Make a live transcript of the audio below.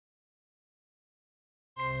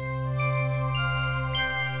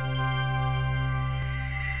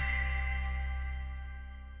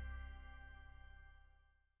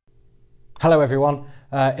Hello everyone.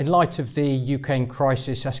 In light of the Ukraine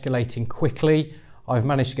crisis escalating quickly, I've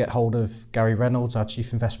managed to get hold of Gary Reynolds, our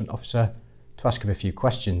Chief Investment Officer, to ask him a few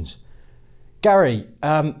questions. Gary,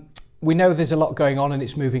 we know there's a lot going on and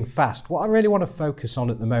it's moving fast. What I really want to focus on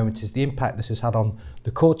at the moment is the impact this has had on the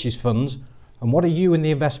Courtiers funds, and what are you and the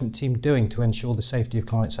investment team doing to ensure the safety of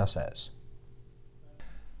clients' assets?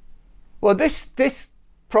 Well, this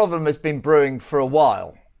problem has been brewing for a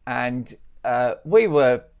while, and we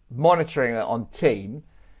were monitoring it on team.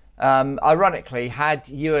 Ironically, had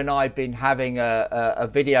you and I been having a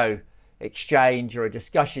video exchange or a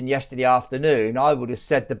discussion yesterday afternoon, I would have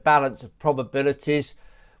said the balance of probabilities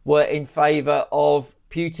were in favour of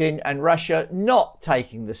Putin and Russia not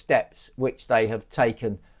taking the steps which they have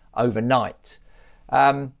taken overnight.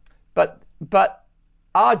 But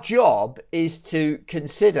our job is to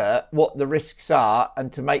consider what the risks are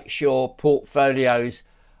and to make sure portfolios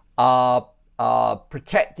are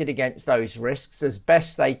protected against those risks as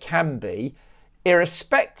best they can be,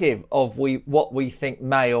 irrespective of what we think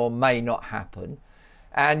may or may not happen.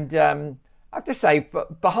 And I have to say,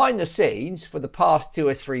 behind the scenes for the past 2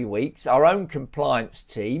 or 3 weeks, our own compliance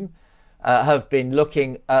team have been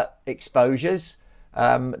looking at exposures.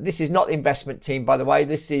 This is not the investment team, by the way.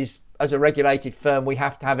 This is, as a regulated firm, we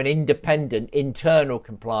have to have an independent internal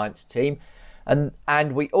compliance team,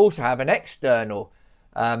 and we also have an external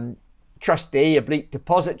trustee, oblique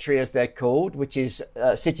depository as they're called, which is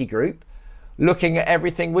Citigroup, looking at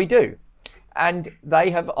everything we do. And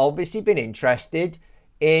they have obviously been interested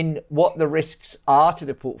in what the risks are to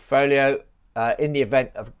the portfolio in the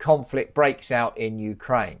event of conflict breaks out in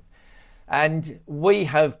Ukraine. And we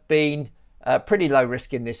have been pretty low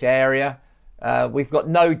risk in this area. We've got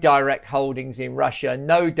no direct holdings in Russia,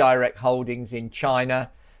 no direct holdings in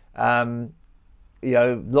China. You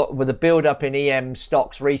know, with the build up in EM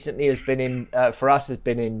stocks recently has been in, for us, has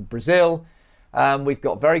been in Brazil. We've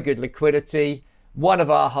got very good liquidity. One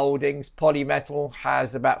of our holdings, Polymetal,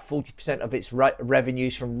 has about 40% of its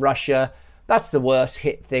revenues from Russia. That's the worst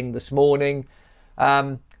hit thing this morning.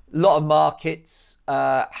 A lot of markets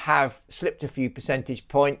have slipped a few percentage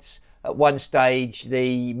points. At one stage,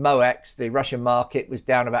 the MOEX, the Russian market, was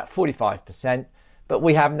down about 45%, but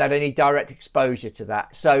we haven't had any direct exposure to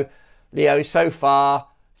that. So, Leo, so far,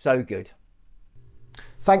 so good.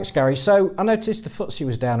 Thanks, Gary. So I noticed the FTSE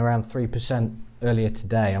was down around 3% earlier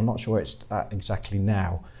today. I'm not sure it's at exactly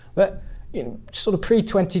now, but you know, sort of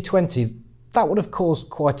pre-2020, that would have caused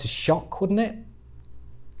quite a shock, wouldn't it?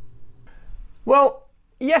 Well,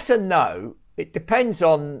 yes and no. It depends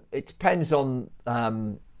on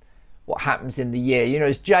what happens in the year. You know,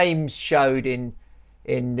 as James showed in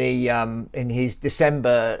his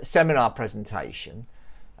December seminar presentation,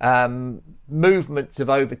 movements of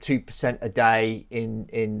over 2% a day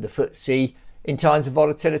in the FTSE in times of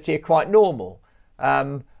volatility are quite normal.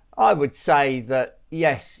 I would say that,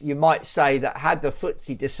 yes, you might say that had the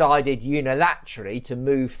FTSE decided unilaterally to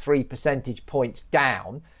move 3 percentage points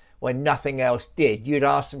down when nothing else did, you'd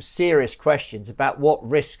ask some serious questions about what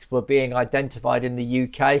risks were being identified in the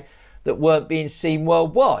UK that weren't being seen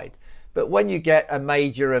worldwide. But when you get a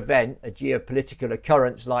major event, a geopolitical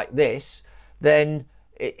occurrence like this, then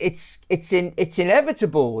it's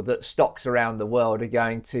inevitable that stocks around the world are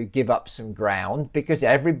going to give up some ground, because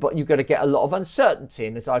you've got to get a lot of uncertainty.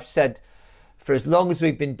 And as I've said, for as long as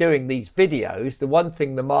we've been doing these videos, the one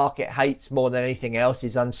thing the market hates more than anything else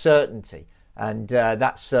is uncertainty. And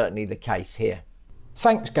that's certainly the case here.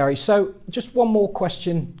 Thanks, Gary. So just one more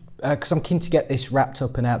question, because I'm keen to get this wrapped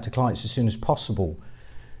up and out to clients as soon as possible.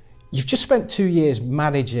 You've just spent 2 years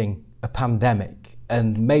managing a pandemic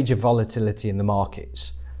and major volatility in the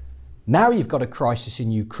markets. Now you've got a crisis in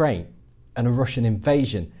Ukraine and a Russian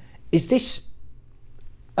invasion. Is this,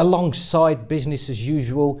 alongside business as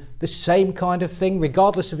usual, the same kind of thing,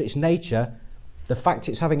 regardless of its nature? The fact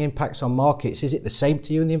it's having impacts on markets, is it the same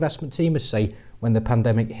to you and the investment team as, say, when the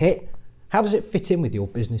pandemic hit? How does it fit in with your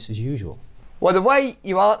business as usual? Well, the way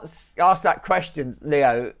you ask that question,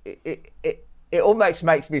 Leo, it almost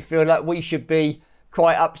makes me feel like we should be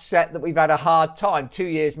quite upset that we've had a hard time. 2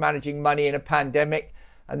 years managing money in a pandemic,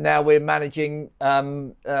 and now we're managing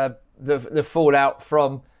the fallout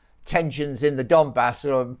from tensions in the Donbass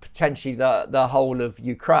or potentially the whole of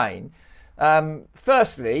Ukraine.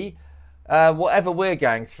 Firstly, whatever we're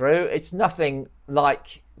going through, it's nothing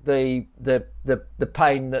like the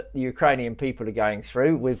pain that the Ukrainian people are going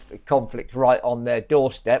through, with conflict right on their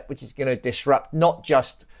doorstep, which is going to disrupt not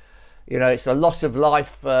just, you know, it's a loss of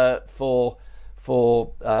life for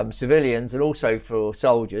civilians and also for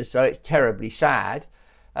soldiers, so it's terribly sad.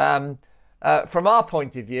 from our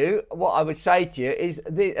point of view, what I would say to you is,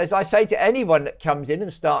 as I say to anyone that comes in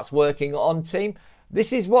and starts working on team,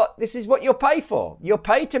 this is what you're paid for. You're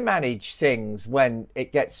paid to manage things when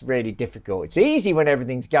it gets really difficult. It's easy when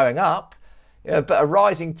everything's going up, but a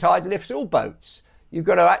rising tide lifts all boats. You've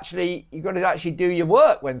got to actually do your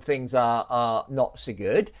work when things are not so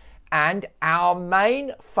good. And our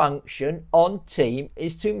main function on team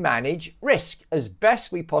is to manage risk as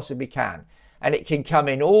best we possibly can. And it can come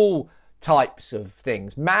in all types of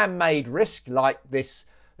things. Man-made risk, like this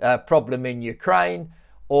problem in Ukraine,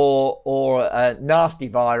 or a nasty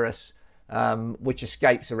virus which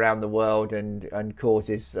escapes around the world and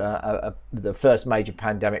causes the first major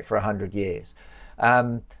pandemic for 100 years.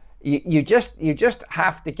 You just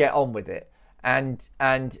have to get on with it, and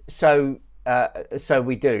so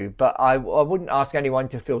we do. But I wouldn't ask anyone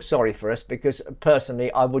to feel sorry for us, because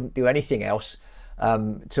personally I wouldn't do anything else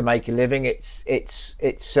to make a living. It's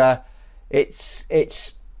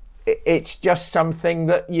just something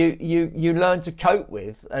that you learn to cope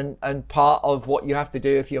with, and part of what you have to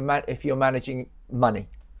do if you're managing money.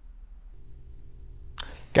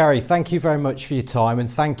 Gary, thank you very much for your time, and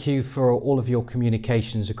thank you for all of your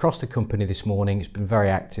communications across the company this morning. It's been very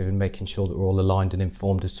active in making sure that we're all aligned and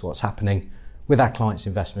informed as to what's happening with our clients'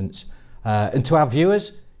 investments. And to our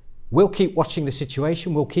viewers, we'll keep watching the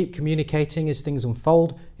situation. We'll keep communicating as things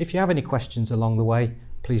unfold. If you have any questions along the way,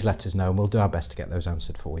 please let us know and we'll do our best to get those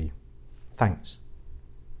answered for you. Thanks.